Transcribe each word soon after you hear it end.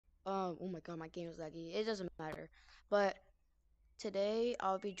Oh my god, my game is laggy. It doesn't matter. But today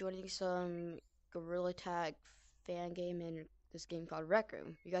I'll be joining some Gorilla Tag fan game in this game called Rec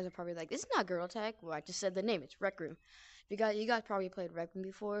Room. You guys are probably like, "This is not Gorilla Tag." Well, I just said the name. It's Rec Room. You guys probably played Rec Room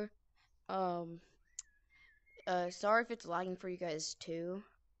before. Um, sorry if it's lagging for you guys too.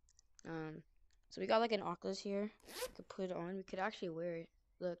 Um, so we got like an Oculus here. We could put it on. We could actually wear it.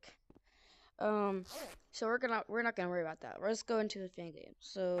 Look. Um, so we're not gonna worry about that. Let's go into the fan game.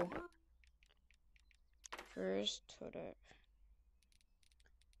 So first, hold up.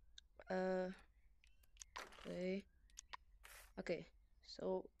 Play. Okay,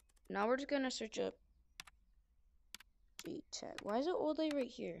 so now we're just gonna search up G-Tech. Why is it all day right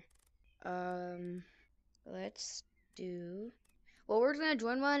here? Um, let's do. Well, we're gonna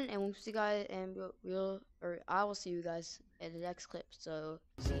join one, and we'll see you guys, and or I will see you guys in the next clip. So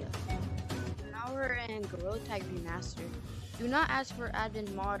see ya. Now we're in Gorilla Tag Remastered. Do not ask for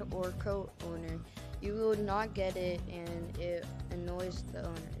admin mod or co-owner. You will not get it, and it annoys the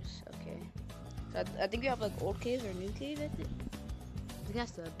owners. Okay. So I think we have like old caves or new cave. I think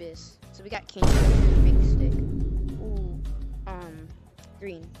that's the abyss. So we got king, big stick. Ooh,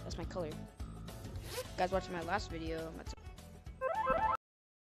 green. That's my color. You guys watching my last video. Let's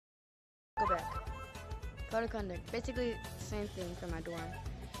go back. Code of conduct. Basically, same thing for my dorm.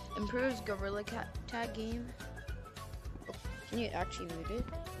 Improves Gorilla Tag game. Oh, can you actually read it?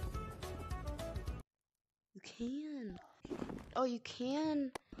 You can. Oh, you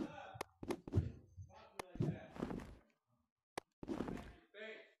can.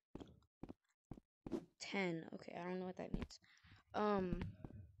 10. Okay, I don't know what that means.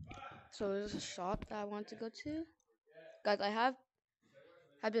 So there's a shop that I want to go to. Guys, have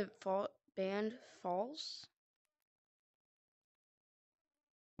been banned false.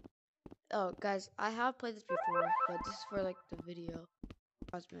 Oh, guys, I have played this before, but this is for like the video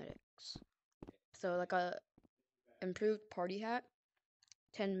cosmetics. So like a improved party hat,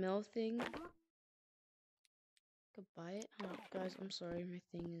 10 mil thing. Could buy it. Oh, guys, I'm sorry, my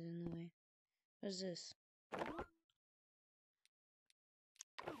thing is in the way. What is this?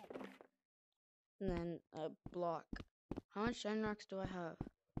 And then a block. How much shine rocks do I have?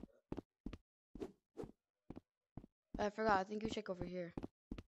 I forgot. I think you check over here.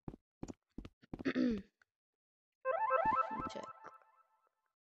 Let me check.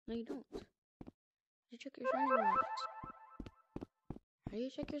 No, you don't. You check your shiny rocks. How do you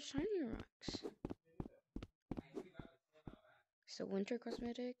check your shiny rocks? So winter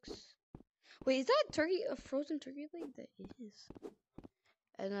cosmetics. Wait, is that turkey a frozen turkey leg? That is.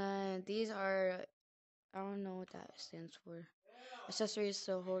 And then these are, I don't know what that stands for. Accessories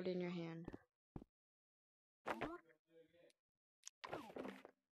to hold in your hand.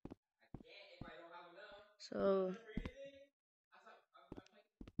 So,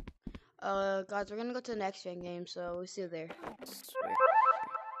 guys, we're gonna go to the next fan game. So we'll see you there. What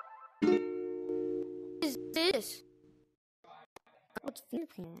is this? What's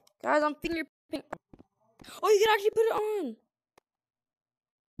fingerprint? Guys, I'm fingerprint. Oh, you can actually put it on.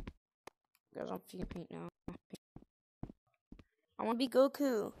 Guys, I'm fingerprint now. I want to be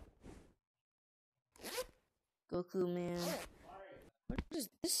Goku. Goku, man. What does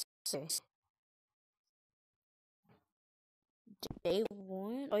this say? Day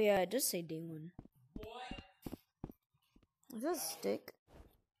 1? Oh, yeah, it does say day 1. Is that a stick?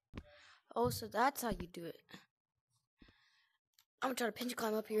 Oh, so that's how you do it. I'm gonna try to pinch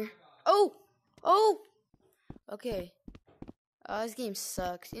climb up here. Oh! Oh! Okay. This game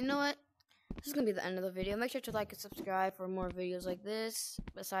sucks. You know what? This is gonna be the end of the video. Make sure to like and subscribe for more videos like this.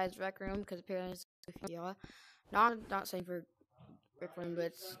 Besides Rec Room, because apparently it's goofy, y'all. Not saying for Rec Room,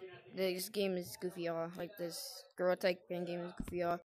 but this game is goofy, y'all. Like this Girl Tag fan game is goofy, y'all.